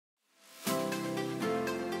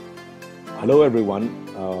Hello, everyone.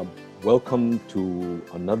 Welcome to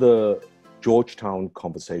another Georgetown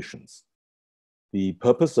Conversations. The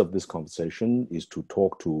purpose of this conversation is to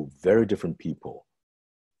talk to very different people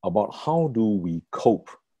about how do we cope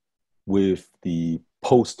with the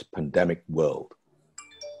post-pandemic world.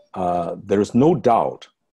 There is no doubt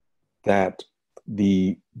that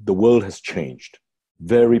the world has changed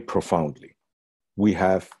very profoundly. We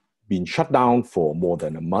have been shut down for more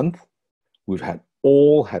than a month. We've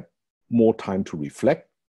all had more time to reflect,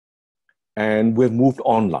 and we've moved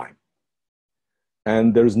online.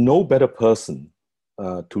 And there is no better person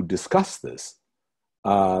to discuss this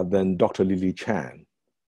than Dr. Lily Chan,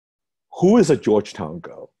 who is a Georgetown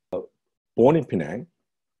girl, born in Penang,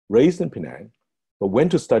 raised in Penang, but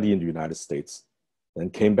went to study in the United States, then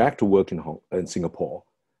came back to work in Singapore,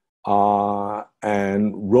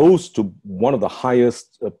 and rose to one of the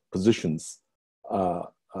highest positions,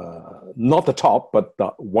 not the top, but the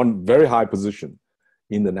one very high position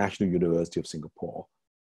in the National University of Singapore.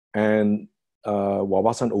 And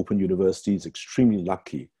Wawasan Open University is extremely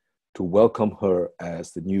lucky to welcome her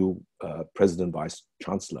as the new President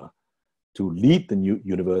Vice-Chancellor to lead the new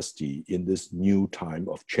university in this new time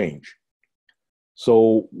of change.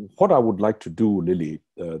 So what I would like to do, Lily,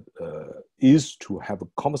 is to have a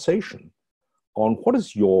conversation on what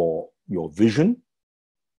is your vision.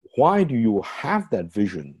 Why do you have that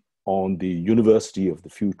vision on the university of the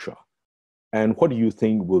future? And what do you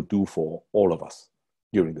think will do for all of us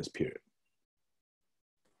during this period?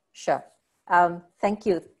 Sure. Thank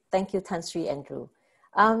you. Thank you, Tan Sri Andrew.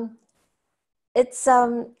 It's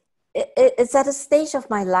at a stage of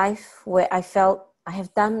my life where I felt I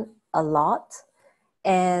have done a lot.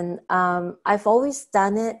 And I've always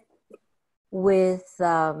done it with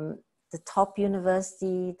the top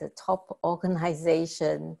university, the top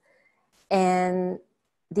organization, and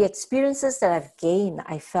the experiences that I've gained,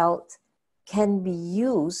 I felt can be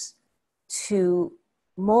used to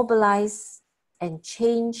mobilize and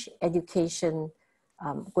change education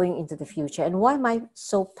going into the future. And why am I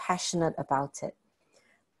so passionate about it?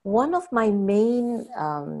 One of my main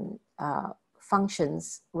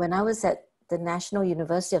functions when I was at the National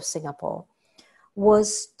University of Singapore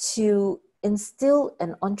was to instill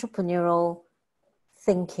an entrepreneurial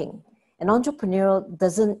thinking. And entrepreneurial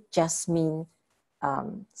doesn't just mean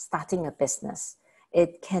starting a business.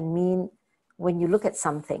 It can mean when you look at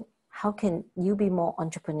something, how can you be more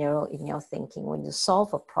entrepreneurial in your thinking? When you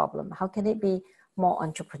solve a problem, how can it be more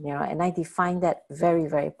entrepreneurial? And I define that very,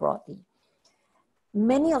 very broadly.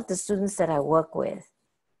 Many of the students that I work with,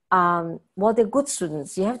 well, they're good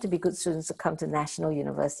students. You have to be good students to come to National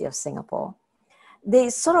University of Singapore. They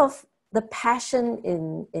sort of, the passion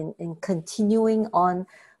in continuing on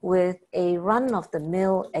with a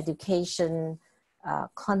run-of-the-mill educational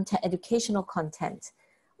content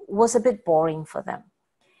was a bit boring for them.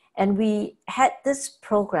 And we had this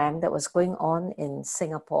program that was going on in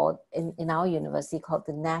Singapore, in our university, called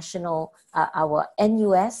the our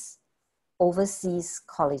NUS Overseas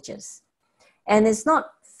Colleges. And it's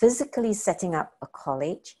not physically setting up a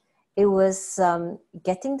college. It was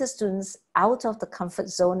getting the students out of the comfort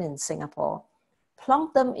zone in Singapore,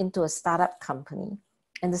 plonk them into a startup company.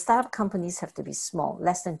 And the startup companies have to be small,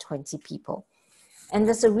 less than 20 people. And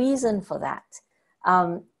there's a reason for that.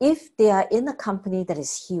 If they are in a company that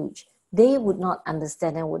is huge, they would not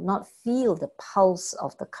understand and would not feel the pulse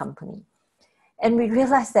of the company. And we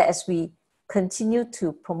realized that as we continue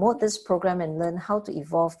to promote this program and learn how to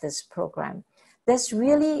evolve this program, there's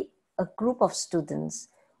really a group of students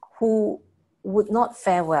who would not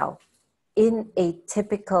fare well in a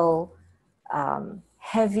typical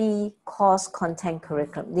heavy course content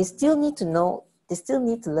curriculum. They still need to know, they still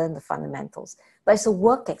need to learn the fundamentals, but it's a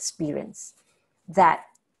work experience that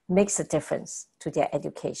makes a difference to their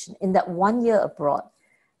education. In that 1 year abroad,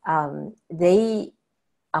 they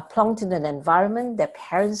are plunked in an environment, their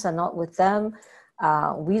parents are not with them.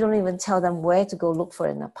 We don't even tell them where to go look for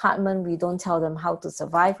an apartment. We don't tell them how to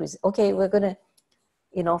survive. We say, okay, we're gonna,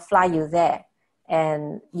 fly you there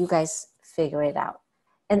and you guys figure it out.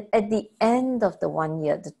 And at the end of the 1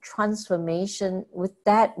 year, the transformation with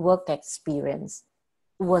that work experience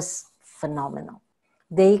was phenomenal.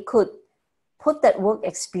 They could put that work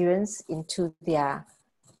experience into their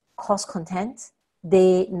course content.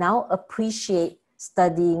 They now appreciate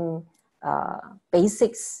studying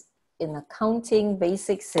basics in accounting,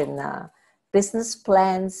 basics in business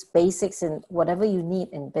plans, basics in whatever you need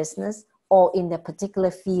in business or in their particular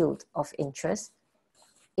field of interest,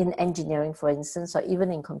 in engineering, for instance, or even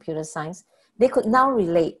in computer science. They could now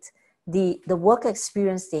relate the work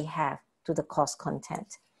experience they have to the course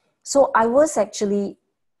content. So I was actually,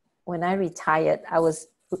 when I retired, I was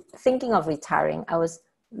thinking of retiring, I was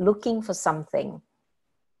looking for something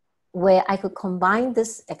where I could combine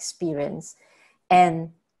this experience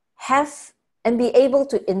and be able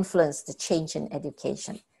to influence the change in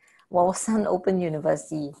education. Wawasan Open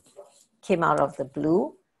University came out of the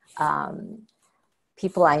blue.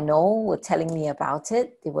 People I know were telling me about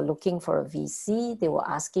it. They were looking for a VC. They were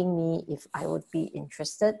asking me if I would be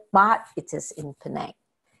interested, but it is in Penang.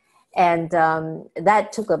 And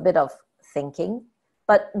that took a bit of thinking.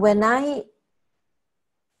 But when I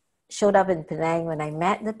showed up in Penang, when I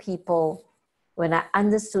met the people, when I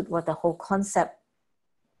understood what the whole concept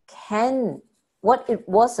what it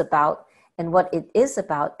was about and what it is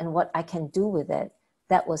about and what I can do with it,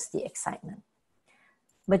 that was the excitement.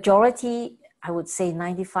 Majority, I would say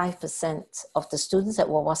 95% of the students at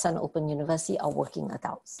Wawasan Open University are working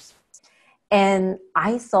adults. And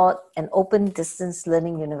I thought an open distance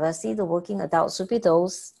learning university, the working adults would be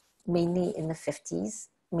those mainly in the 50s,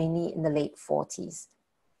 mainly in the late 40s.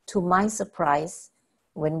 To my surprise,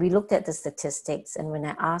 when we looked at the statistics and when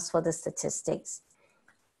I asked for the statistics,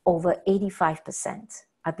 over 85%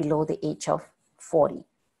 are below the age of 40.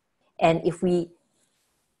 And if we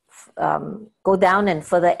go down and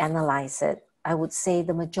further analyze it, I would say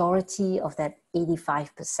the majority of that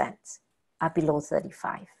 85% are below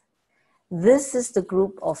 35. This is the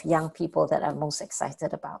group of young people that I'm most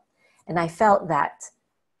excited about. And I felt that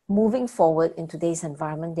moving forward in today's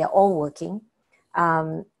environment, they're all working.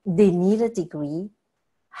 They need a degree.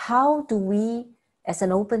 How do we, as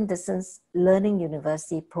an open distance learning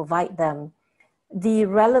university, provide them the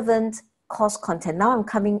relevant course content? Now I'm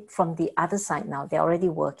coming from the other side now. They're already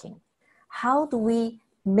working. How do we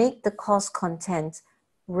make the course content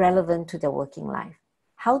relevant to their working life?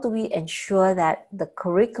 How do we ensure that the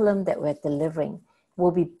curriculum that we're delivering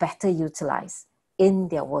will be better utilized in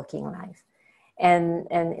their working life? And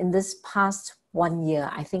in this past 1 year,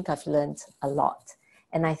 I think I've learned a lot.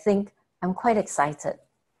 And I think I'm quite excited.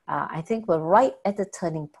 I think we're right at the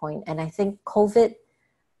turning point. And I think COVID,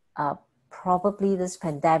 probably this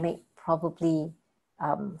pandemic, probably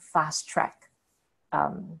fast-track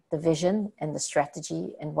the vision and the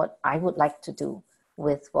strategy and what I would like to do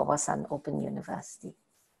with Wawasan Open University.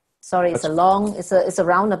 Sorry, it's a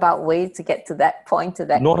roundabout way to get to that point, to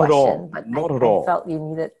that question. But I felt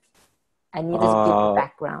I needed to give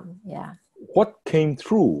background. Yeah. What came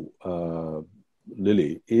through,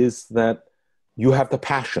 Lily, is that you have the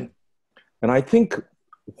passion. And I think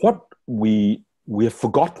what we have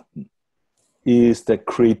forgotten is that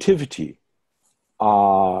creativity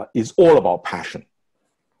is all about passion.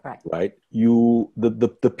 Right?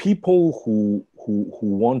 The people who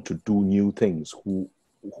want to do new things, who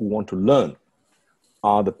want to learn,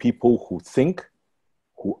 are the people who think,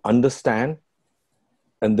 who understand,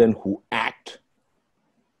 and then who act,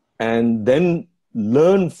 and then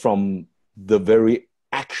learn from the very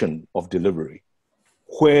action of delivery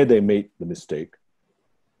where they made the mistake.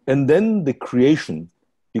 And then the creation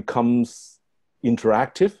becomes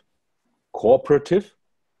interactive, cooperative,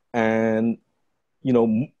 and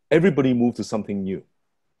everybody moves to something new.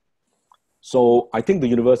 So I think the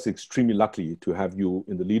university is extremely lucky to have you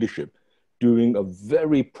in the leadership during a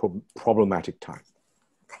very problematic time.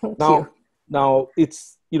 Thank you. Now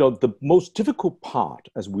it's, the most difficult part,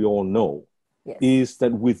 as we all know, yes, is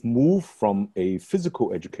that we've moved from a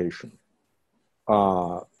physical education,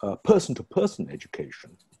 person-to-person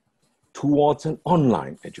education, towards an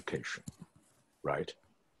online education, right?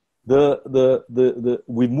 We're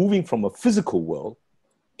moving from a physical world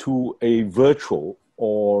to a virtual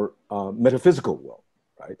or metaphysical world,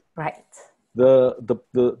 right? Right.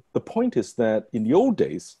 The point is that in the old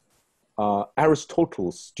days,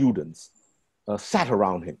 Aristotle's students sat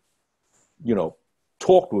around him,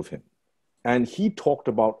 talked with him, and he talked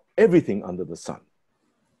about everything under the sun.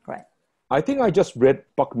 Right. I think I just read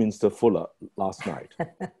Buckminster Fuller last night,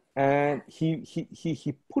 and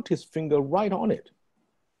he put his finger right on it.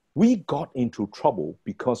 We got into trouble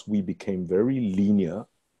because we became very linear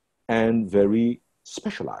and very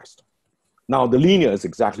specialized. Now, the linear is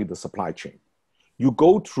exactly the supply chain. You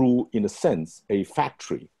go through, in a sense, a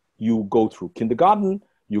factory. You go through kindergarten,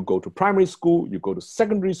 you go to primary school, you go to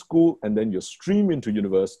secondary school, and then you stream into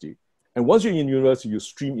university. And once you're in university, you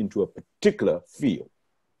stream into a particular field.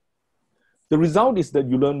 The result is that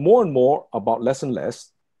you learn more and more about less and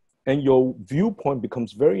less, and your viewpoint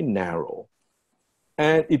becomes very narrow.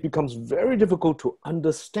 And it becomes very difficult to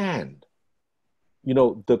understand,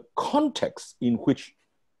 the context in which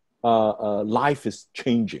life is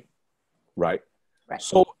changing, right? Right.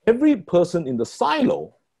 So every person in the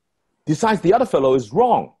silo decides the other fellow is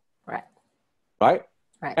wrong. Right. Right?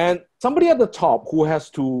 Right. And somebody at the top who has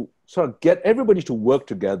to sort of get everybody to work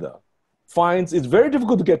together, finds it's very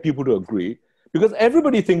difficult to get people to agree because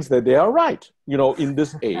everybody thinks that they are right, in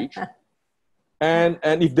this age. And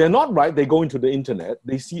if they're not right, they go into the internet.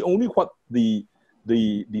 They see only what the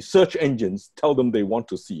search engines tell them they want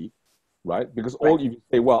to see, right? Because all you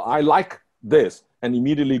say, well, I like this, and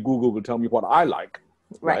immediately Google will tell me what I like,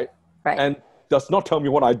 right? And does not tell me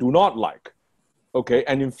what I do not like, okay?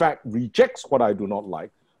 And in fact, rejects what I do not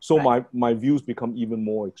like. So my views become even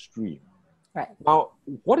more extreme. Right. Now,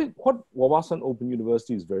 what Wawasan Open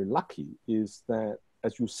University is very lucky is that,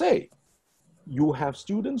 as you say, you have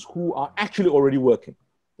students who are actually already working.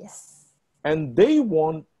 Yes. And they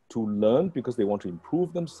want to learn because they want to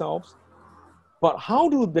improve themselves. But how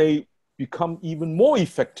do they become even more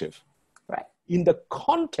effective in the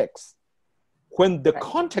context when the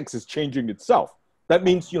context is changing itself? That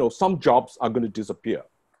means, some jobs are going to disappear.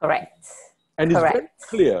 Correct. And it's very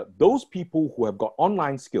clear, those people who have got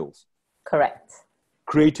online skills,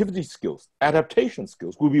 creativity skills, adaptation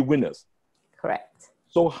skills will be winners. Correct.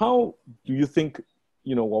 So how do you think,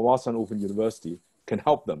 Wawasan Open University can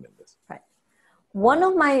help them in this? Right. One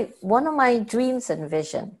of my dreams and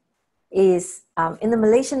vision is in the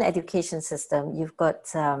Malaysian education system, you've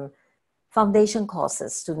got foundation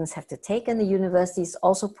courses students have to take, and the universities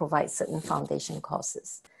also provide certain foundation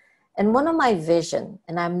courses. And one of my vision,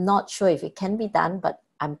 and I'm not sure if it can be done, but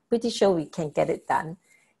I'm pretty sure we can get it done,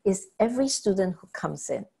 is every student who comes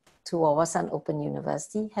in to Wawasan Open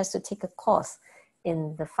University has to take a course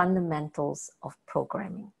in the fundamentals of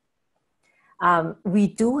programming. We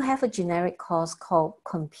do have a generic course called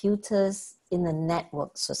Computers in a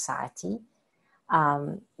Network Society.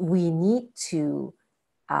 We need to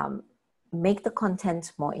make the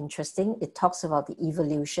content more interesting. It talks about the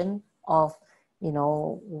evolution of,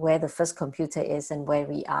 where the first computer is and where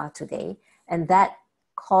we are today. And that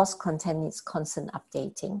course content needs constant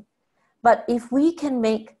updating. But if we can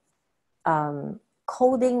make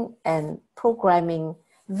coding and programming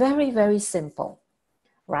very, very simple,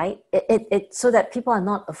 right? So that people are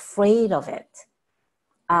not afraid of it.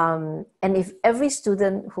 And if every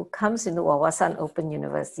student who comes into Wawasan Open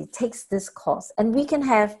University takes this course, and we can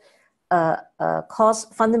have a course,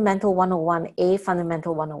 Fundamental 101A,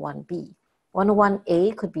 Fundamental 101B.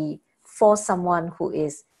 101A could be for someone who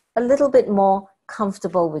is a little bit more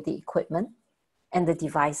comfortable with the equipment and the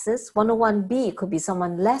devices. 101B could be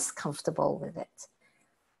someone less comfortable with it.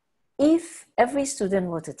 If every student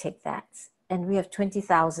were to take that, and we have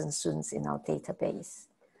 20,000 students in our database,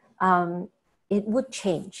 it would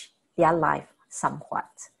change their life somewhat,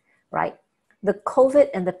 right? The COVID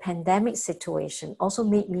and the pandemic situation also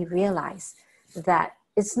made me realize that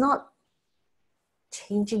it's not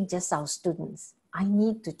changing just our students. I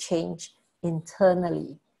need to change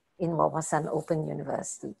internally in Wawasan Open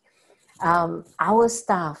University. Our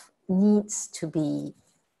staff needs to be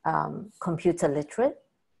computer literate,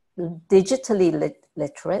 digitally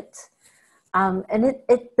literate. And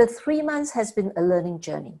the 3 months has been a learning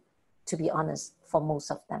journey, to be honest, for most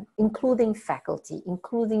of them, including faculty,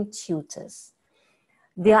 including tutors.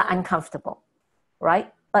 They are uncomfortable,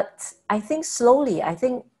 right? But I think slowly,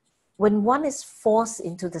 when one is forced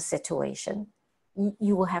into the situation,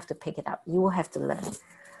 you will have to pick it up. You will have to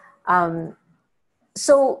learn.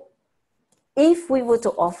 So if we were to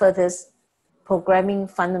offer this programming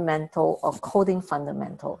fundamental or coding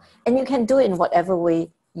fundamental, and you can do it in whatever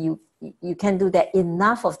way you can do that,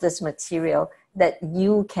 enough of this material that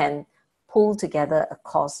you can pull together a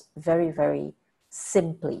course very, very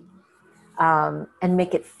simply and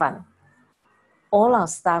make it fun. All our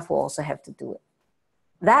staff will also have to do it.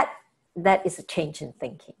 That is a change in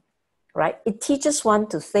thinking, right? It teaches one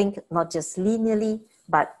to think not just linearly,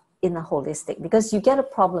 but in a holistic, because you get a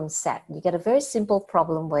problem set. You get a very simple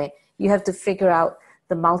problem where you have to figure out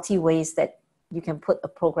the multi ways that you can put a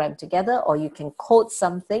program together, or you can code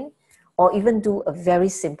something, or even do a very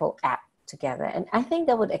simple app together. And I think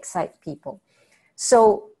that would excite people.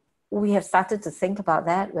 So we have started to think about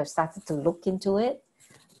that. We have started to look into it.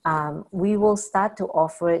 We will start to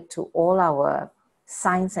offer it to all our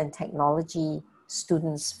science and technology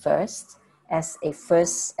students first, as a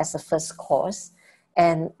first course,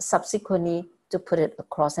 and subsequently to put it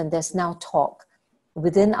across. And there's now talk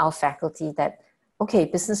within our faculty that, okay,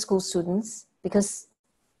 business school students, because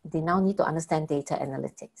they now need to understand data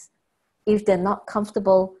analytics. If they're not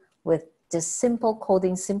comfortable with just simple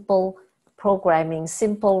coding, simple programming,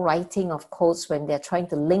 simple writing of codes when they're trying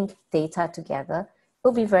to link data together, it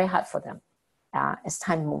will be very hard for them as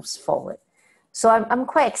time moves forward. So I'm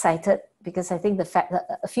quite excited, because I think the fact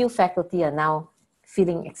that a few faculty are now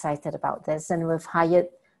feeling excited about this, and we've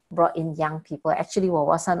brought in young people. Actually,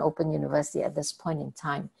 Wawasan Open University at this point in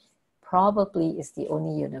time probably is the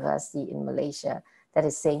only university in Malaysia that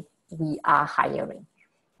is saying we are hiring,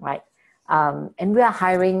 right? And we are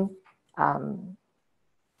hiring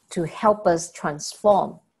to help us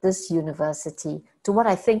transform this university to what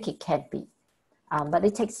I think it can be. But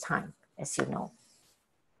it takes time, as you know.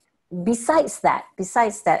 Besides that,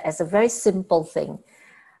 as a very simple thing,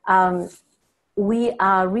 we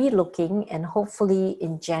are relooking, and hopefully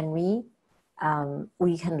in January,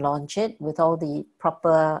 we can launch it with all the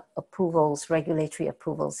proper approvals, regulatory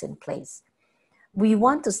approvals in place. We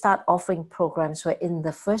want to start offering programs where in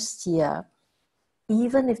the first year,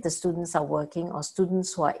 even if the students are working or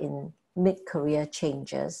students who are in mid-career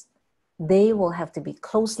changes, they will have to be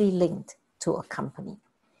closely linked to a company.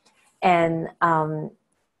 And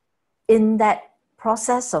in that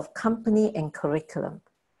process of company and curriculum,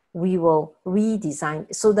 we will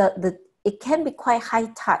redesign so that it can be quite high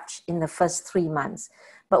touch in the first 3 months,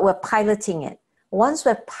 but we're piloting it. Once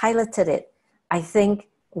we've piloted it, I think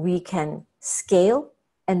we can scale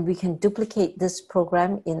and we can duplicate this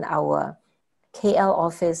program in our KL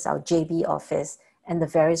office, our JB office, and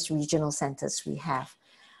the various regional centers we have.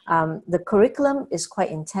 The curriculum is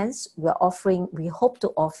quite intense. We hope to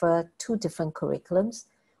offer 2 different curriculums.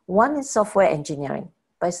 One is software engineering,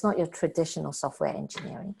 but it's not your traditional software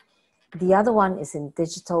engineering. The other one is in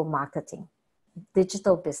digital marketing,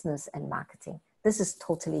 digital business and marketing. This is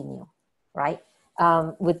totally new, right?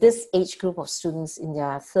 With this age group of students in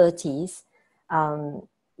their 30s,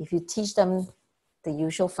 if you teach them the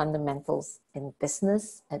usual fundamentals in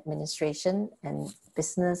business administration and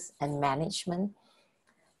business and management,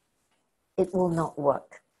 it will not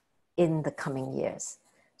work in the coming years.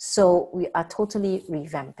 So we are totally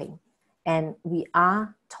revamping, and we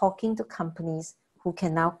are talking to companies who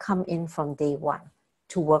can now come in from day one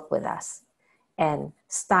to work with us and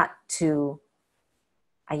start to,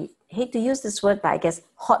 I hate to use this word, but I guess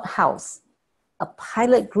hothouse a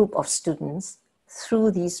pilot group of students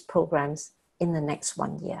through these programs in the next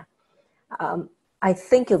 1 year. I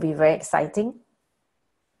think it'll be very exciting.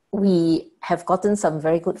 We have gotten some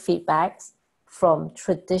very good feedbacks from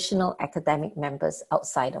traditional academic members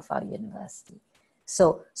outside of our university.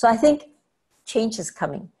 So I think change is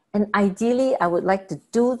coming. And ideally, I would like to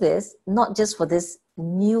do this, not just for this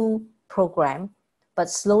new program, but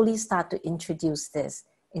slowly start to introduce this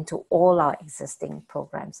into all our existing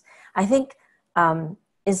programs. I think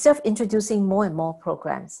instead of introducing more and more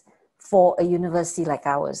programs for a university like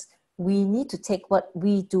ours, we need to take what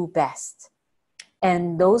we do best.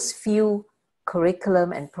 And those few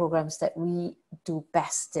curriculum and programs that we do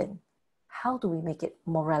best in, how do we make it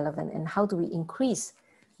more relevant, and how do we increase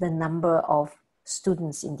the number of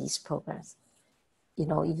students in these programs? You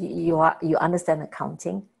know, you understand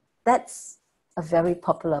accounting. That's a very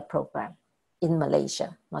popular program in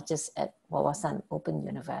Malaysia, not just at Wawasan Open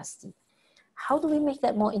University. How do we make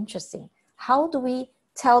that more interesting? How do we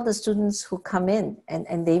tell the students who come in,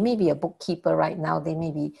 and they may be a bookkeeper right now, they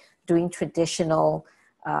may be doing traditional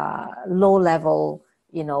low-level,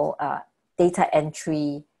 data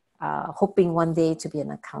entry, hoping one day to be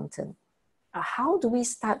an accountant. How do we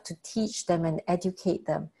start to teach them and educate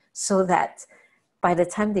them so that by the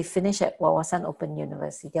time they finish at Wawasan Open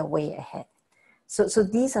University, they're way ahead? So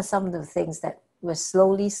these are some of the things that we're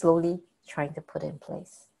slowly trying to put in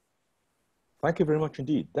place. Thank you very much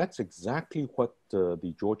indeed. That's exactly what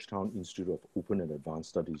the Georgetown Institute of Open and Advanced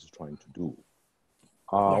Studies is trying to do.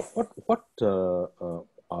 Yes.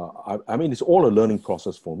 I mean, it's all a learning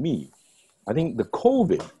process for me. I think the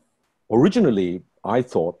COVID, originally, I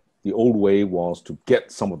thought the old way was to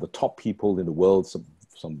get some of the top people in the world,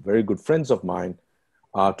 some very good friends of mine,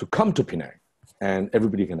 to come to Penang. And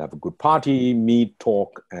everybody can have a good party, meet,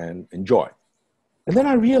 talk, and enjoy. And then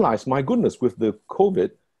I realized, my goodness, with the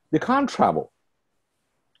COVID, they can't travel.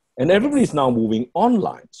 And everybody's now moving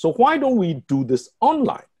online. So why don't we do this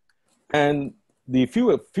online? And the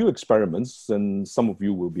few experiments, and some of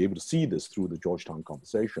you will be able to see this through the Georgetown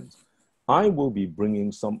Conversations, I will be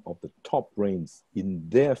bringing some of the top brains in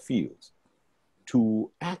their fields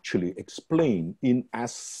to actually explain in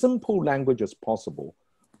as simple language as possible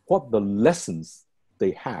what the lessons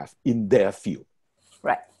they have in their field.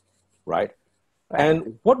 Right?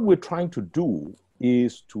 And what we're trying to do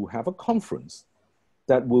is to have a conference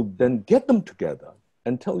that will then get them together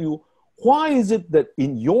and tell you, why is it that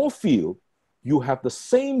in your field, you have the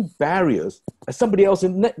same barriers as somebody else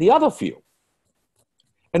in the other field?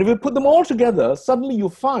 And if we put them all together, suddenly you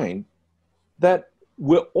find that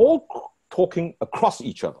we're all talking across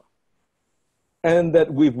each other. And that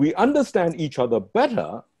if we understand each other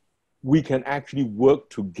better, we can actually work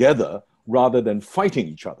together rather than fighting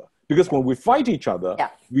each other. Because when we fight each other,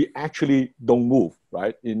 Yeah. we actually don't move,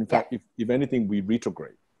 right? In fact, if anything, we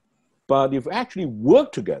retrograde. But if we actually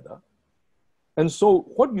work together, and so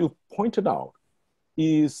what you pointed out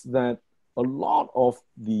is that a lot of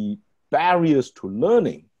the barriers to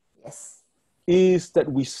learning Yes. is that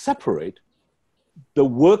we separate the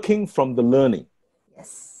working from the learning.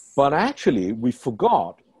 Yes. But actually, we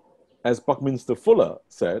forgot, as Buckminster Fuller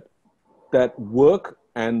said, that work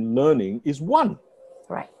and learning is one.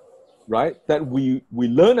 Right. Right? That we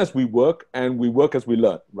learn as we work and we work as we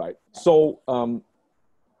learn, right? So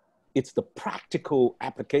it's the practical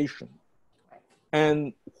application.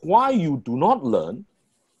 And why you do not learn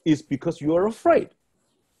is because you are afraid.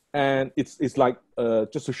 And it's like,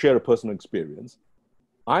 just to share a personal experience,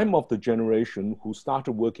 I'm of the generation who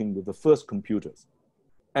started working with the first computers.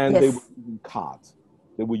 And they were using cards.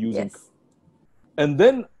 They were using cards. And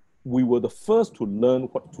then we were the first to learn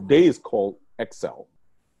what today is called Excel,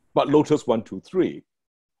 but Lotus 1, 2, 3,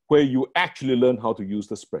 where you actually learn how to use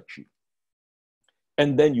the spreadsheet.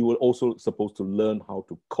 And then you were also supposed to learn how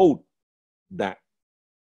to code that.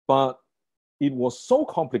 But it was so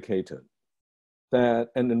complicated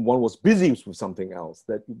that, and then one was busy with something else,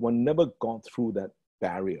 that one never got through that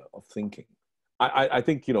barrier of thinking. I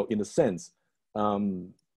think, in a sense,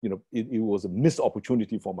 it was a missed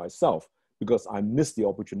opportunity for myself, because I missed the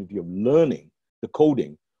opportunity of learning the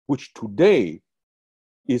coding, which today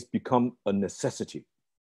is become a necessity,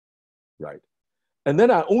 right? And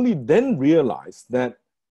then I only then realized that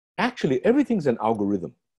actually everything's an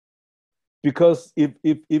algorithm. Because when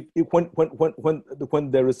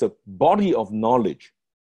there is a body of knowledge,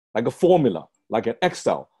 like a formula, like an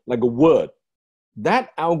Excel, like a Word, that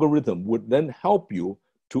algorithm would then help you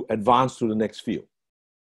to advance to the next field,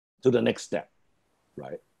 to the next step,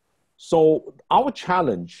 right? So our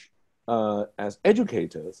challenge as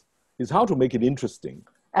educators is how to make it interesting.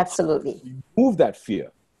 Absolutely. Remove that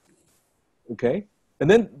fear, okay? And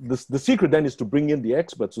then the secret then is to bring in the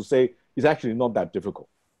experts who say it's actually not that difficult.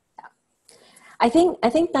 I think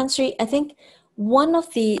Tan Sri, I think one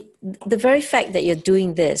of the very fact that you're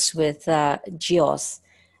doing this with GEOS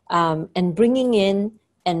and bringing in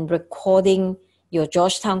and recording your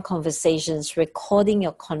Georgetown conversations, recording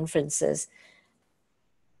your conferences,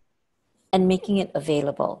 and making it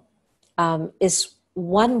available is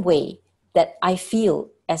one way that I feel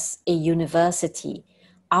as a university,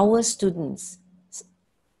 our students,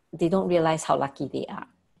 they don't realize how lucky they are.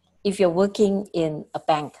 If you're working in a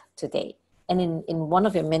bank today, and in one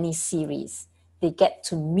of your many series, they get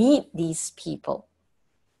to meet these people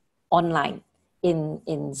online,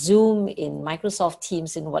 in Zoom, in Microsoft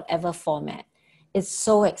Teams, in whatever format. It's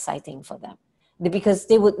so exciting for them. Because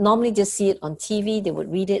they would normally just see it on TV, they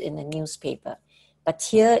would read it in a newspaper. But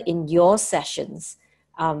here in your sessions,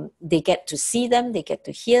 they get to see them, they get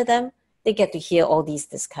to hear them, they get to hear all these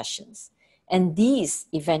discussions. And these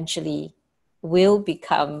eventually will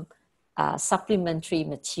become supplementary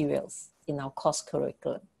materials in our course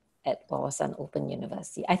curriculum at Wawasan Open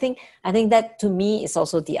University. I think that, to me, is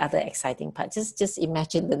also the other exciting part. Just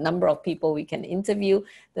imagine the number of people we can interview,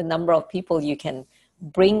 the number of people you can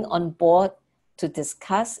bring on board to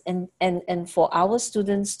discuss, and for our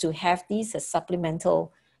students to have these as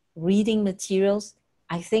supplemental reading materials.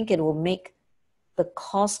 I think it will make the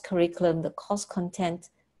course curriculum, the course content,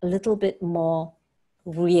 a little bit more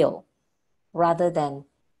real rather than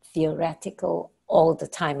theoretical all the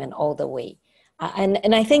time and all the way.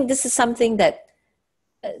 And I think this is something that,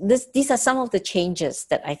 these are some of the changes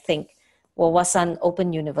that I think Wawasan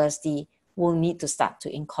Open University will need to start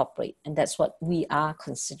to incorporate. And that's what we are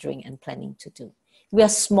considering and planning to do. We are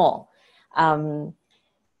small.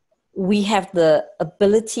 We have the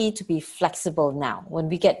ability to be flexible now. When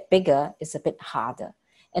we get bigger, it's a bit harder.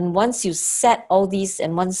 And once you set all these,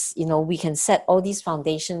 and once we can set all these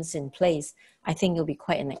foundations in place, I think it'll be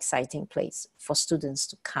quite an exciting place for students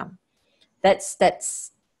to come.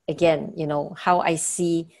 That's again, how I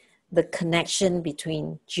see the connection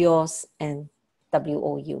between GEOS and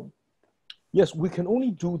WOU. Yes, we can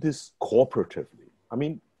only do this cooperatively. I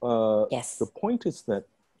mean, yes. The point is that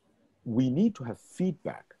we need to have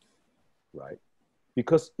feedback, right?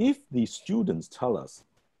 Because if the students tell us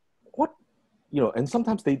what, and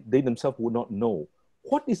sometimes they themselves would not know,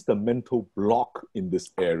 what is the mental block in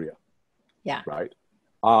this area? Yeah. Right?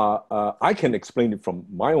 I can explain it from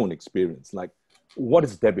my own experience, like what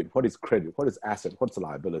is debit, what is credit, what is asset, what's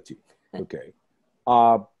liability, okay?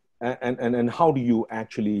 And how do you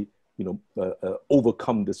actually,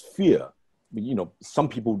 overcome this fear? Some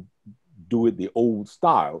people do it the old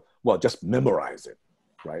style, well, just memorize it,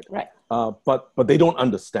 right? Right. But they don't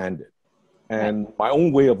understand it. And my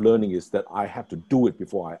own way of learning is that I have to do it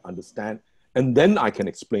before I understand, and then I can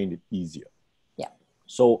explain it easier. Yeah.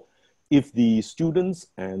 So if the students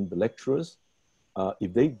and the lecturers,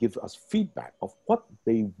 if they give us feedback of what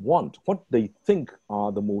they want, what they think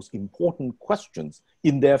are the most important questions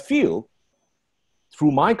in their field,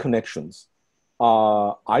 through my connections,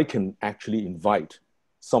 I can actually invite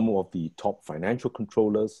some of the top financial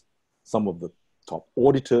controllers, some of the top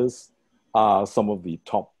auditors, some of the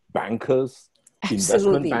top bankers,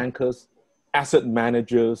 investment bankers, asset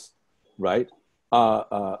managers, right?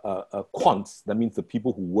 Quants, that means the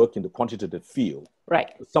people who work in the quantitative field.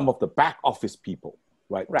 Right. Some of the back office people,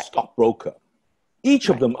 right? Stockbroker. Each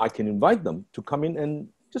of them, I can invite them to come in and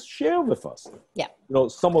just share with us, yeah,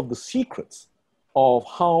 some of the secrets of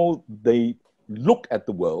how they look at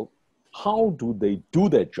the world, how do they do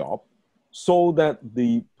their job, so that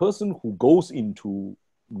the person who goes into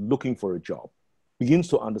looking for a job begins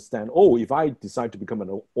to understand, oh, if I decide to become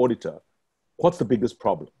an auditor, what's the biggest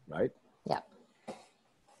problem, right? Yeah.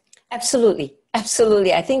 Absolutely.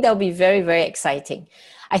 Absolutely. I think that would be very, very exciting.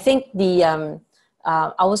 I think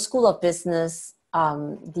our School of Business,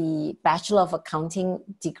 the Bachelor of Accounting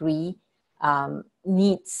degree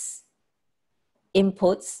needs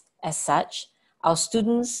inputs as such. Our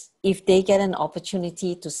students, if they get an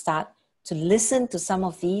opportunity to start to listen to some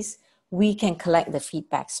of these, we can collect the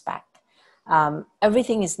feedbacks back.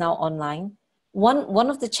 Everything is now online. One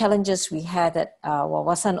of the challenges we had at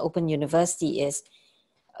Wawasan Open University is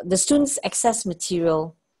the students access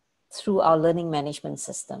material through our learning management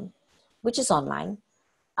system, which is online.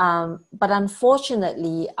 But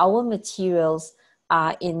unfortunately, our materials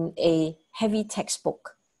are in a heavy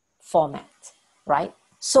textbook format, right?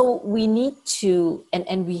 So we need to,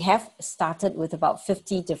 and we have started with about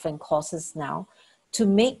 50 different courses now to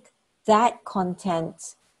make that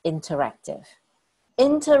content interactive.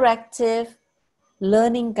 Interactive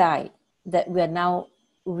learning guide that we're now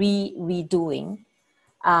redoing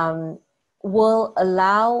will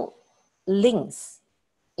allow links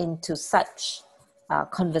into such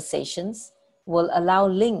conversations, will allow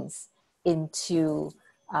links into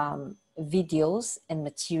videos and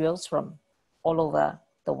materials from all over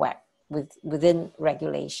the web within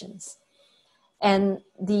regulations. And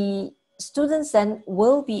the students then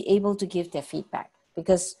will be able to give their feedback,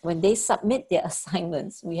 because when they submit their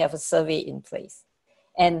assignments, we have a survey in place.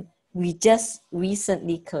 And we just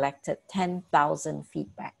recently collected 10,000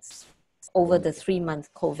 feedbacks over the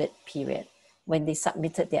 3-month COVID period when they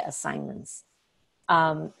submitted their assignments.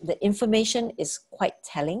 The information is quite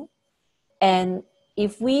telling. And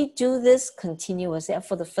if we do this continuously,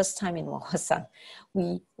 for the first time in Wawasan,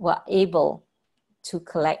 we were able to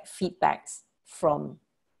collect feedbacks from,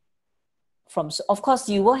 of course,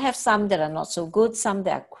 you will have some that are not so good, some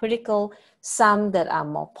that are critical, some that are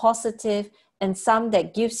more positive, and some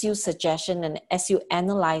that gives you suggestion. And as you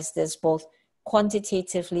analyze this both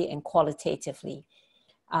quantitatively and qualitatively,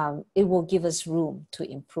 it will give us room to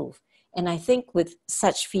improve. And I think with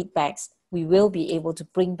such feedbacks, we will be able to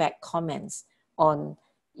bring back comments on,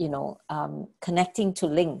 connecting to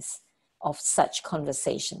links of such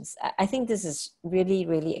conversations. I think this is really,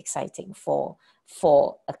 really exciting for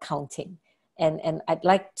accounting. And I'd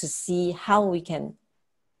like to see how we can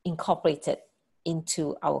incorporate it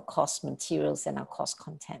into our course materials and our course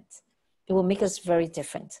content. It will make us very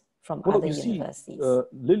different from other universities.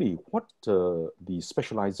 Lily, what the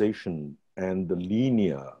specialization and the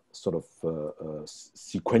linear sort of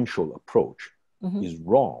sequential approach is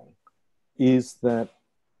wrong is that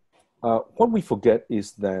what we forget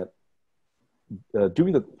is that what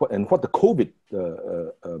the COVID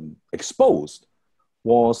exposed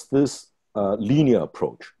was this linear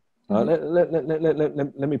approach.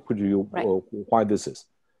 Let me put you why this is.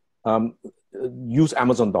 Use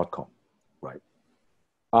Amazon.com, right?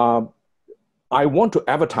 I want to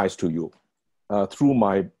advertise to you through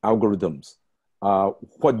my algorithms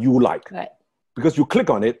what you like. Right. Because you click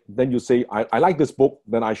on it, then you say, I like this book,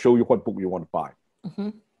 then I show you what book you want to buy.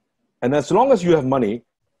 And as long as you have money,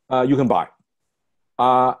 you can buy.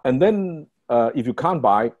 And then if you can't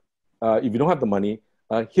buy, if you don't have the money,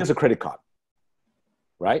 here's a credit card,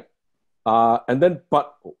 right? And then,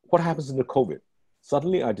 but what happens in the COVID?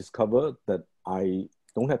 Suddenly I discover that I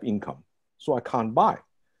don't have income, so I can't buy.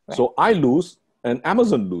 Right. So I lose, and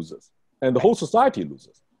Amazon loses, and the whole society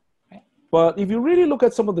loses. Right. But if you really look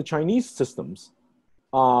at some of the Chinese systems,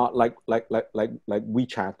 like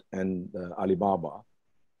WeChat and Alibaba,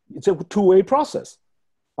 it's a two-way process.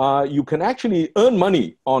 You can actually earn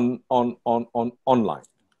money on online.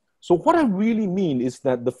 So what I really mean is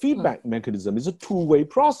that the feedback mechanism is a two-way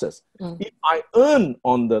process. If I earn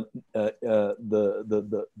on the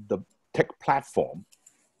tech platform,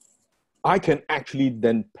 I can actually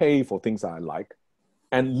then pay for things I like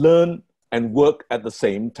and learn and work at the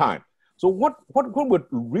same time. So what we're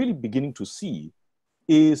really beginning to see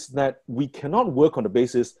is that we cannot work on the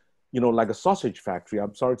basis, like a sausage factory.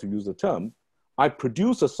 I'm sorry to use the term. I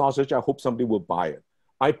produce a sausage, I hope somebody will buy it.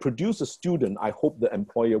 I produce a student, I hope the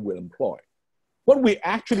employer will employ. What we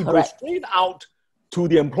actually go straight out to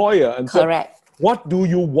the employer and say, what do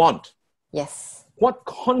you want? Yes. What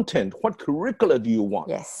content, what curricula do you want?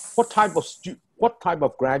 Yes. What type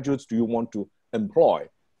of graduates do you want to employ?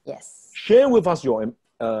 Yes. Share with us your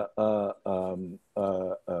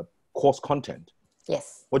course content.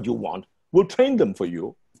 Yes. What you want. We'll train them for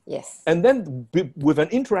you. Yes. And then with an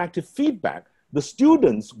interactive feedback, the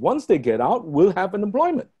students, once they get out, will have an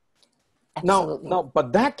employment. Absolutely. Now,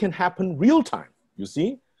 but that can happen real time, you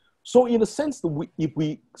see? So in a sense, if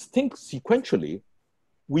we think sequentially,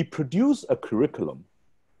 we produce a curriculum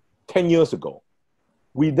 10 years ago.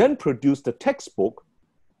 We then produced a textbook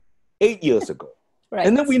 8 years ago. Right.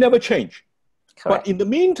 And then we never change. Correct. But in the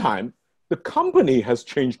meantime, the company has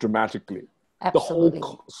changed dramatically. Absolutely. The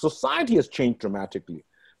whole society has changed dramatically.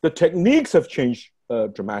 The techniques have changed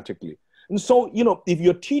dramatically. And so, if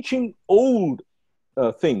you're teaching old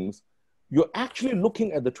things, you're actually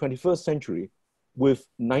looking at the 21st century with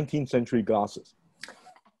 19th century glasses.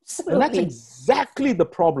 Absolutely. And that's exactly the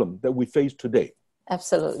problem that we face today.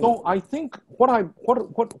 Absolutely. So I think what I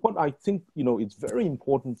think, it's very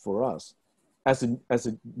important for us as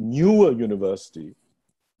a newer university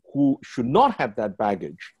who should not have that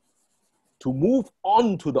baggage to move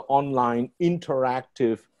on to the online,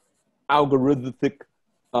 interactive, algorithmic,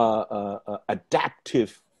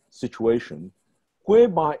 adaptive situation,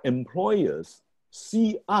 whereby employers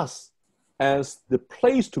see us as the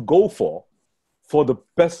place to go for the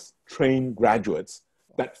best trained graduates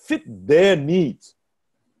that fit their needs,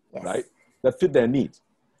 yes. right? That fit their needs.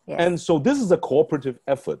 Yes. And so this is a cooperative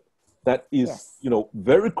effort that is, yes.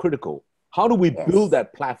 Very critical. How do we yes. build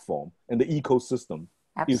that platform and the ecosystem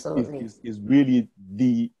is really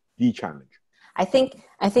the challenge. I think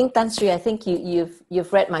Tan Sri, I think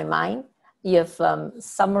you've read my mind. You've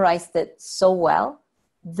summarized it so well.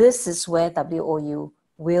 This is where WOU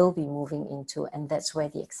will be moving into, and that's where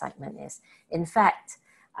the excitement is. In fact,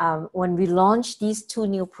 when we launch these 2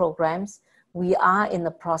 new programs, we are in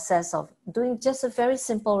the process of doing just a very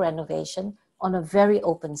simple renovation on a very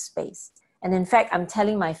open space. And in fact, I'm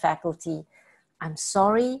telling my faculty, I'm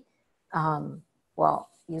sorry,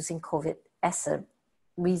 using COVID as a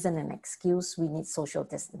reason and excuse, we need social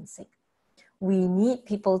distancing. We need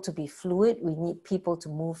people to be fluid. We need people to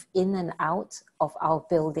move in and out of our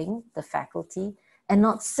building, the faculty, and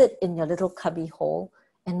not sit in your little cubby hole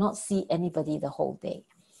and not see anybody the whole day.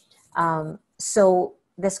 So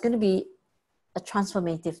there's going to be a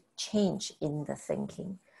transformative change in the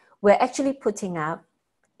thinking. We're actually putting up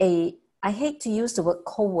I hate to use the word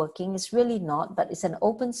co-working, it's really not, but it's an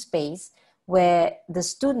open space where the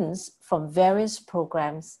students from various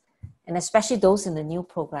programs, and especially those in the new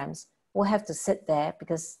programs, will have to sit there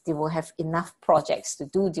because they will have enough projects to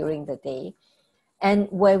do during the day, and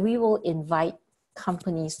where we will invite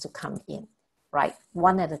companies to come in, right,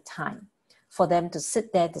 one at a time, for them to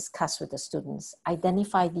sit there, discuss with the students,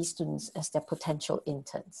 identify these students as their potential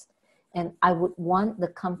interns. And I would want the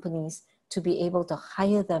companies to be able to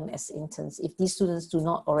hire them as interns if these students do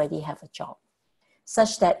not already have a job,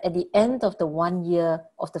 such that at the end of the 1 year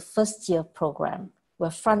of the first year program, we're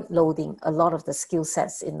front loading a lot of the skill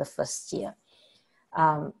sets in the first year.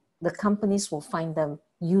 The companies will find them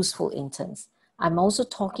useful interns. I'm also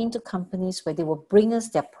talking to companies where they will bring us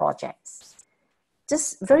their projects.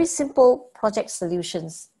 Just very simple project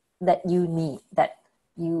solutions that you need, that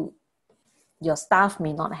your staff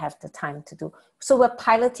may not have the time to do. So we're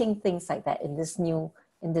piloting things like that in this new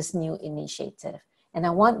initiative. And I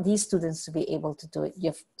want these students to be able to do it.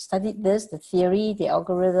 You've studied this, the theory, the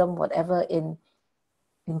algorithm, whatever in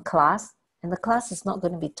class, and the class is not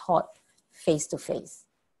going to be taught face-to-face.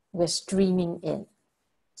 We're streaming in.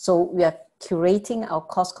 So we are curating our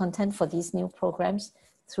course content for these new programs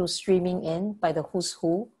through streaming in by the who's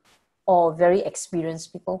who, or very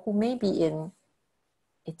experienced people who may be in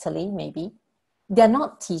Italy, maybe. They're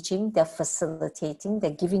not teaching, they're facilitating,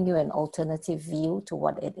 they're giving you an alternative view to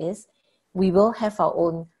what it is. We will have our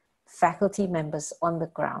own faculty members on the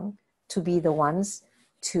ground to be the ones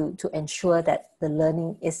to ensure that the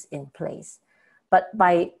learning is in place. But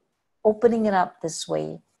by opening it up this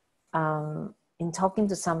way, in talking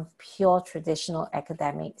to some pure traditional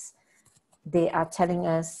academics, they are telling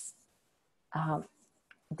us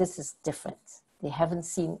this is different. They haven't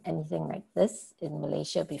seen anything like this in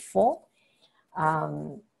Malaysia before.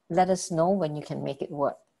 let us know when you can make it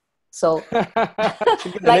work. So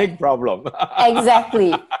chicken and egg problem.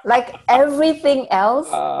 Exactly. Like everything else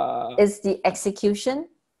is the execution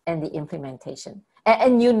and the implementation.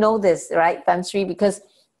 And you know this, right, Tan Sri? Because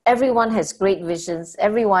everyone has great visions.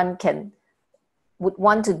 Everyone would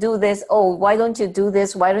want to do this. Oh, why don't you do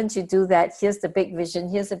this? Why don't you do that? Here's the big vision.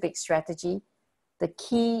 Here's the big strategy. The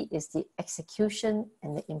key is the execution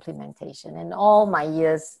and the implementation. And all my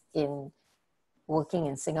years in working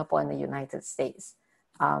in Singapore and the United States,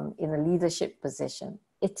 in a leadership position,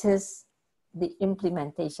 it is the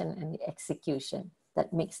implementation and the execution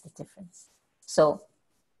that makes the difference. So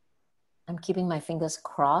I'm keeping my fingers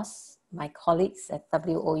crossed. My colleagues at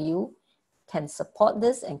WOU can support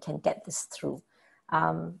this and can get this through.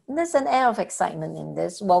 There's an air of excitement in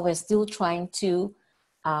this while we're still trying to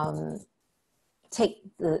take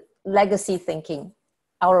the legacy thinking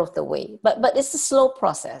out of the way. But it's a slow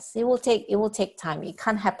process. It will take time. It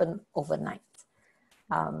can't happen overnight.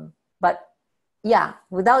 But yeah,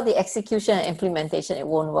 without the execution and implementation, it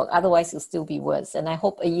won't work. Otherwise, it'll still be worse. And I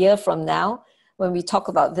hope a year from now, when we talk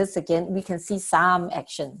about this again, we can see some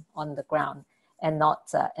action on the ground and not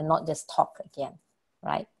just talk again,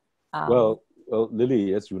 right? Well,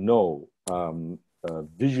 Lily, as you know,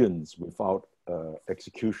 visions without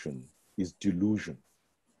execution is delusion.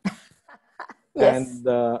 Yes.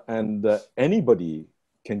 And anybody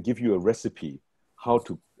can give you a recipe how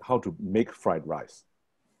to make fried rice.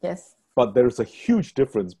 Yes. But there's a huge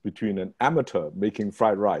difference between an amateur making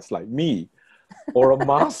fried rice like me or a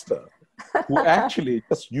master who actually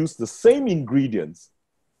just use the same ingredients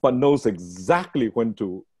but knows exactly when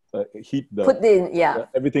to heat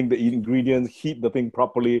everything, the ingredients, heat the thing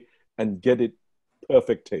properly and get it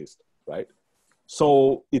perfect taste, right?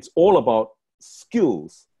 So it's all about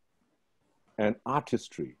skills and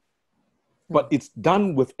artistry, but it's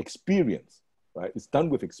done with experience, right? It's done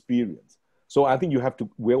with experience. So I think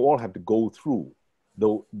we all have to go through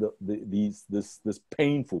this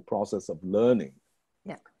painful process of learning.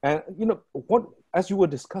 Yeah. And as you were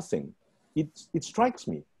discussing, it strikes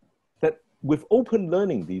me that with open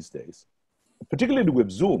learning these days, particularly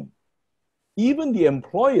with Zoom, even the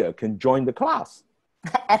employer can join the class.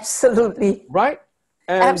 Absolutely. Right?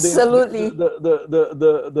 And absolutely.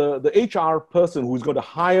 The HR person who's going to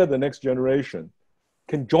hire the next generation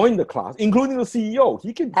can join the class, including the CEO.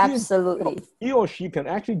 Absolutely. He or she can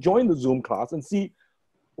actually join the Zoom class and see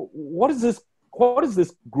what is this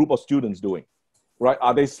group of students doing, right?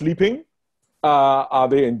 Are they sleeping? Are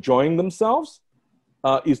they enjoying themselves?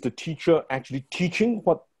 Is the teacher actually teaching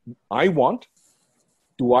what I want?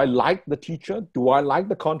 Do I like the teacher? Do I like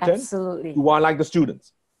the content? Absolutely. Do I like the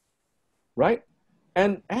students? Right?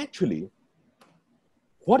 And actually,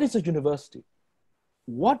 what is a university?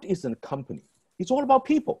 What is a company? It's all about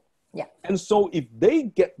people. Yeah. And so if they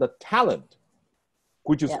get the talent,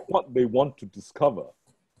 which is what they want to discover,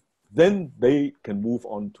 then they can move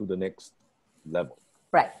on to the next level.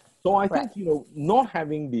 Right. So I think, not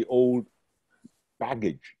having the old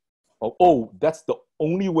baggage of, oh, that's the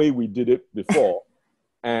only way we did it before.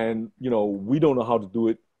 And, we don't know how to do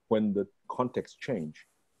it when the context change.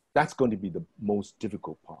 That's going to be the most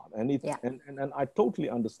difficult part. And and I totally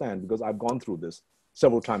understand because I've gone through this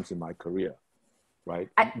several times in my career, right?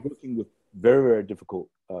 Working with very, very difficult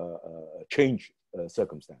change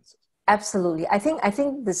circumstances. Absolutely. I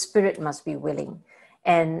think the spirit must be willing.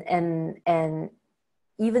 And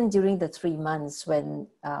even during the 3 months when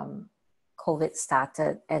COVID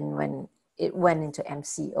started and when it went into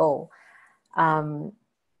MCO,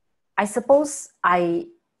 I suppose I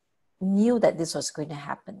knew that this was going to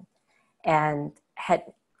happen and had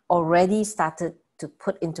already started to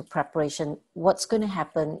put into preparation what's going to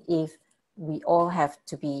happen if we all have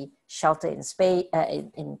to be sheltered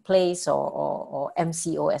in place or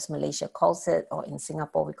MCO as Malaysia calls it, or in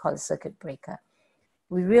Singapore we call it circuit breaker.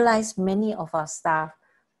 We realized many of our staff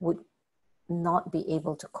would not be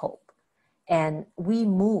able to cope. And we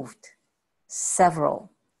moved several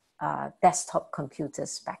desktop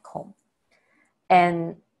computers back home.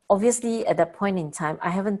 And obviously at that point in time,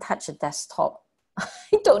 I haven't touched a desktop.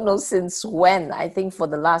 I don't know since when. I think for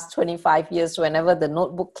the last 25 years, whenever the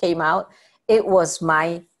notebook came out, it was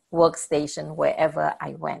my workstation wherever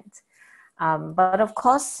I went. But of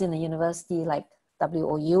course, in a university like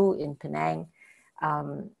WOU in Penang,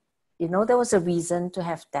 there was a reason to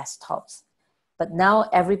have desktops. But now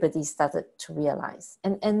everybody started to realize,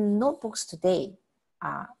 and notebooks today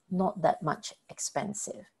are not that much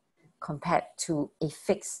expensive compared to a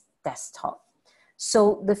fixed desktop.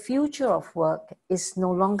 So the future of work is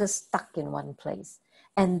no longer stuck in one place.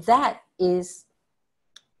 And that is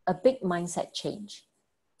a big mindset change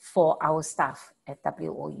for our staff at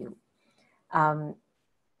WOU.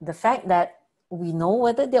 The fact that we know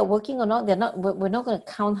whether they're working or not, we're not going to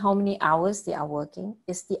count how many hours they are working,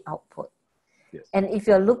 is the output. Yes. And if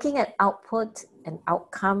you're looking at output and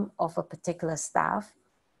outcome of a particular staff,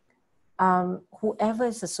 whoever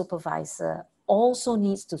is a supervisor also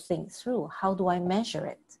needs to think through, how do I measure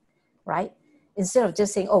it, right? Instead of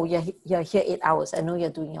just saying, oh, you're here 8 hours, I know you're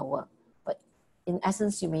doing your work. But in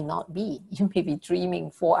essence, you may not be. You may be dreaming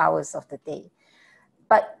 4 hours of the day.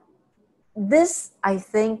 But this, I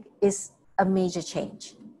think, is a major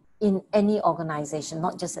change in any organization,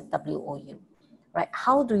 not just at WOU, right?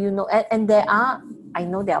 How do you know? And I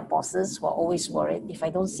know there are bosses who are always worried. If I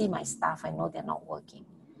don't see my staff, I know they're not working.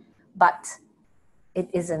 But it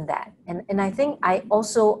isn't that. And I think I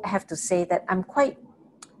also have to say that I'm quite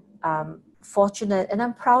fortunate, and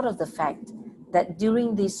I'm proud of the fact that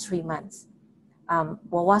during these 3 months,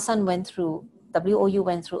 Wawasan WOU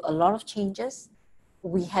went through a lot of changes.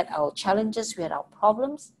 We had our challenges, we had our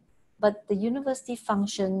problems, but the university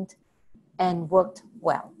functioned and worked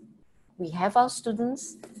well. We have our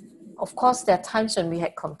students. Of course, there are times when we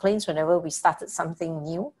had complaints whenever we started something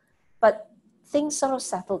new, but things sort of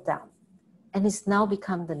settled down and it's now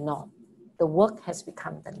become the norm. The work has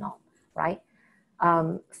become the norm, right?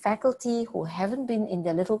 Faculty who haven't been in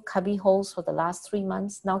their little cubby holes for the last 3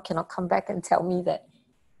 months now cannot come back and tell me that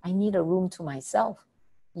I need a room to myself.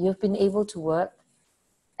 You've been able to work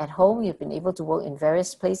at home, you've been able to work in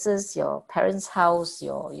various places, your parents' house,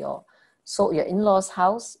 your in-laws'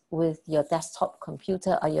 house with your desktop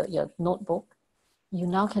computer or your notebook. You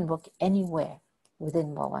now can work anywhere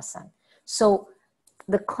within Wawasan. So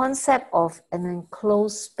the concept of an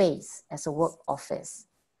enclosed space as a work office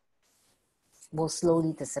will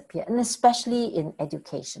slowly disappear, and especially in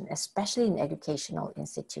education, especially in educational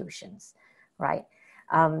institutions, right?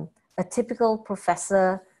 A typical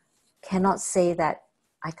professor cannot say that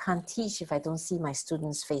I can't teach if I don't see my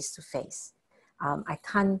students face to face. I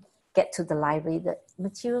can't get to the library. The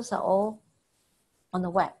materials are all on the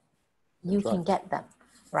web. You can get them,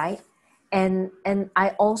 right? And I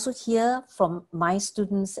also hear from my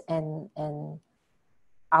students and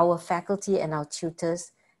our faculty and our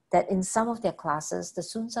tutors that in some of their classes, the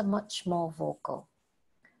students are much more vocal.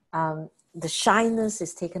 The shyness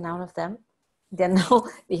is taken out of them.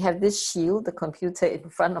 They have this shield, the computer in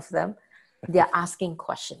front of them. They're asking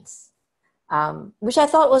questions, which I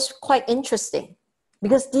thought was quite interesting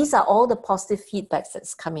because these are all the positive feedbacks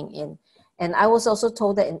that's coming in. And I was also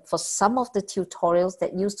told that for some of the tutorials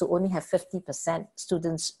that used to only have 50%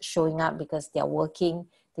 students showing up because they're working,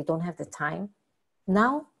 they don't have the time.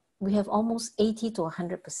 Now we have almost 80 to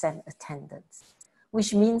 100% attendance,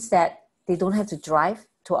 which means that they don't have to drive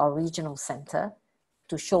to our regional center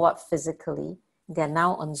to show up physically. They're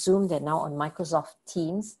now on Zoom, they're now on Microsoft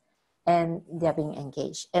Teams, and they're being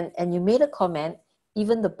engaged. And you made a comment,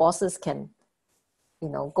 even the bosses can,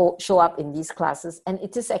 go show up in these classes, and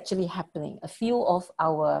it is actually happening. A few of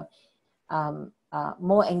our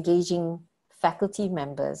more engaging faculty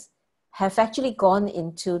members have actually gone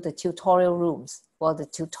into the tutorial rooms while the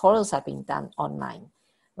tutorials are being done online,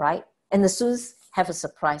 right? And the students have a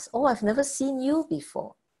surprise. Oh, I've never seen you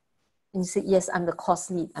before. And you say, yes, I'm the course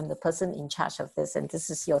lead. I'm the person in charge of this, and this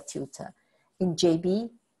is your tutor in JB,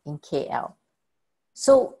 in KL.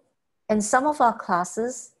 So, and some of our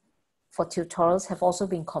classes for tutorials have also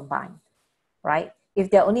been combined, right?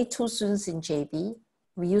 If there are only 2 students in JB,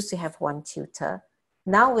 we used to have 1 tutor.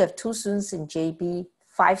 Now we have 2 students in JB,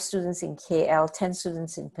 5 students in KL, 10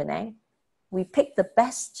 students in Penang. We pick the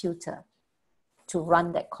best tutor to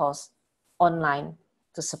run that course online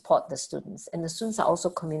to support the students. And the students are also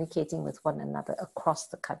communicating with one another across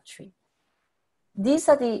the country. These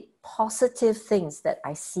are the positive things that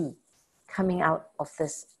I see coming out of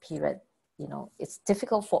this period. It's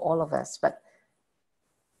difficult for all of us, but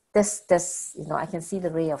I can see the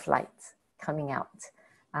ray of light coming out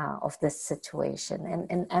of this situation.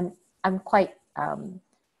 And I'm quite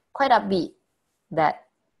upbeat that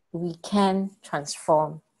we can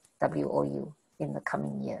transform WOU in the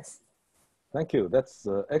coming years. Thank you. That's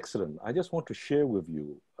excellent. I just want to share with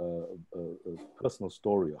you a personal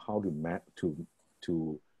story of how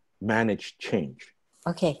to manage change.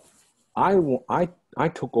 Okay. I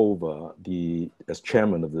took over as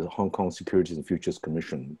chairman of the Hong Kong Securities and Futures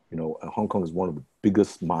Commission. Hong Kong is one of the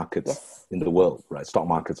biggest markets in the world, right? Stock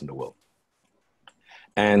markets in the world.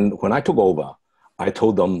 And when I took over, I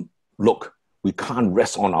told them, look, we can't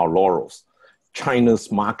rest on our laurels.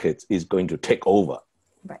 China's market is going to take over.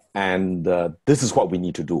 Right. And this is what we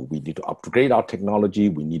need to do. We need to upgrade our technology.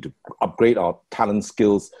 We need to upgrade our talent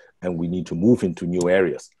skills, and we need to move into new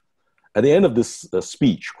areas. At the end of this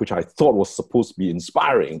speech, which I thought was supposed to be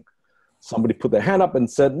inspiring, somebody put their hand up and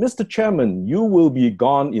said, "Mr. Chairman, you will be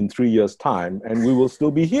gone in 3 years' time and we will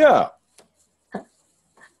still be here."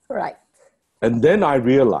 Right. And then I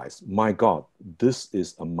realized, my God, this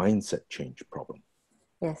is a mindset change problem.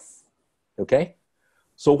 Yes. Okay?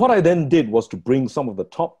 So what I then did was to bring some of the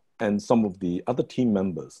top and some of the other team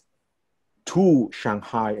members to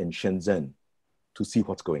Shanghai and Shenzhen to see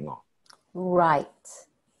what's going on. Right.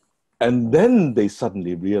 And then they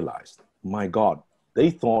suddenly realized, my God,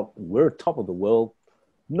 they thought we're top of the world.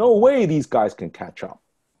 No way these guys can catch up.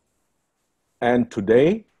 And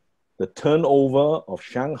today, the turnover of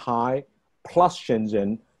Shanghai plus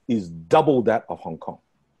Shenzhen is double that of Hong Kong.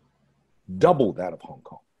 Double that of Hong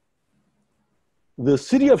Kong. The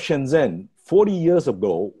city of Shenzhen 40 years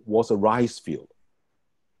ago was a rice field.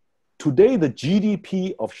 Today, the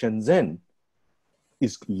GDP of Shenzhen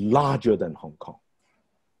is larger than Hong Kong.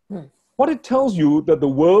 What it tells you that the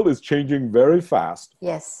world is changing very fast.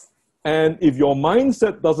 Yes. And if your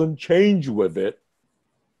mindset doesn't change with it,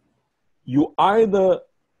 you either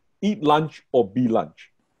eat lunch or be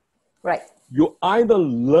lunch. Right. You either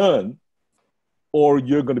learn or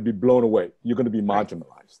you're going to be blown away. You're going to be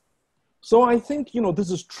marginalized. Right. So I think,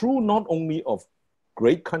 this is true not only of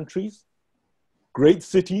great countries, great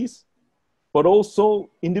cities, but also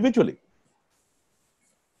individually.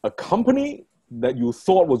 A company that you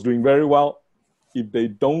thought was doing very well, if they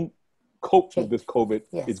don't cope with this COVID,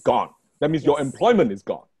 it's gone. That means your employment is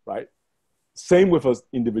gone, right? Same with an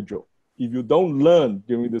individual. If you don't learn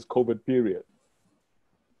during this COVID period,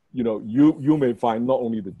 you may find not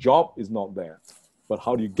only the job is not there, but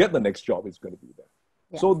how do you get the next job is going to be there.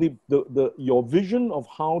 Yeah. So your vision of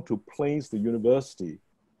how to place the university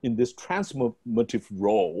in this transformative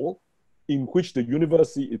role in which the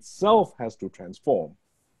university itself has to transform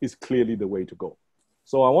is clearly the way to go.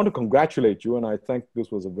 So I want to congratulate you, and I think this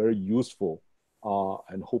was a very useful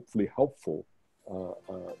and hopefully helpful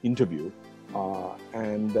interview,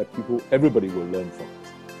 and that everybody will learn from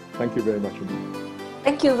it. Thank you very much indeed.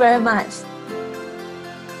 Thank you very much.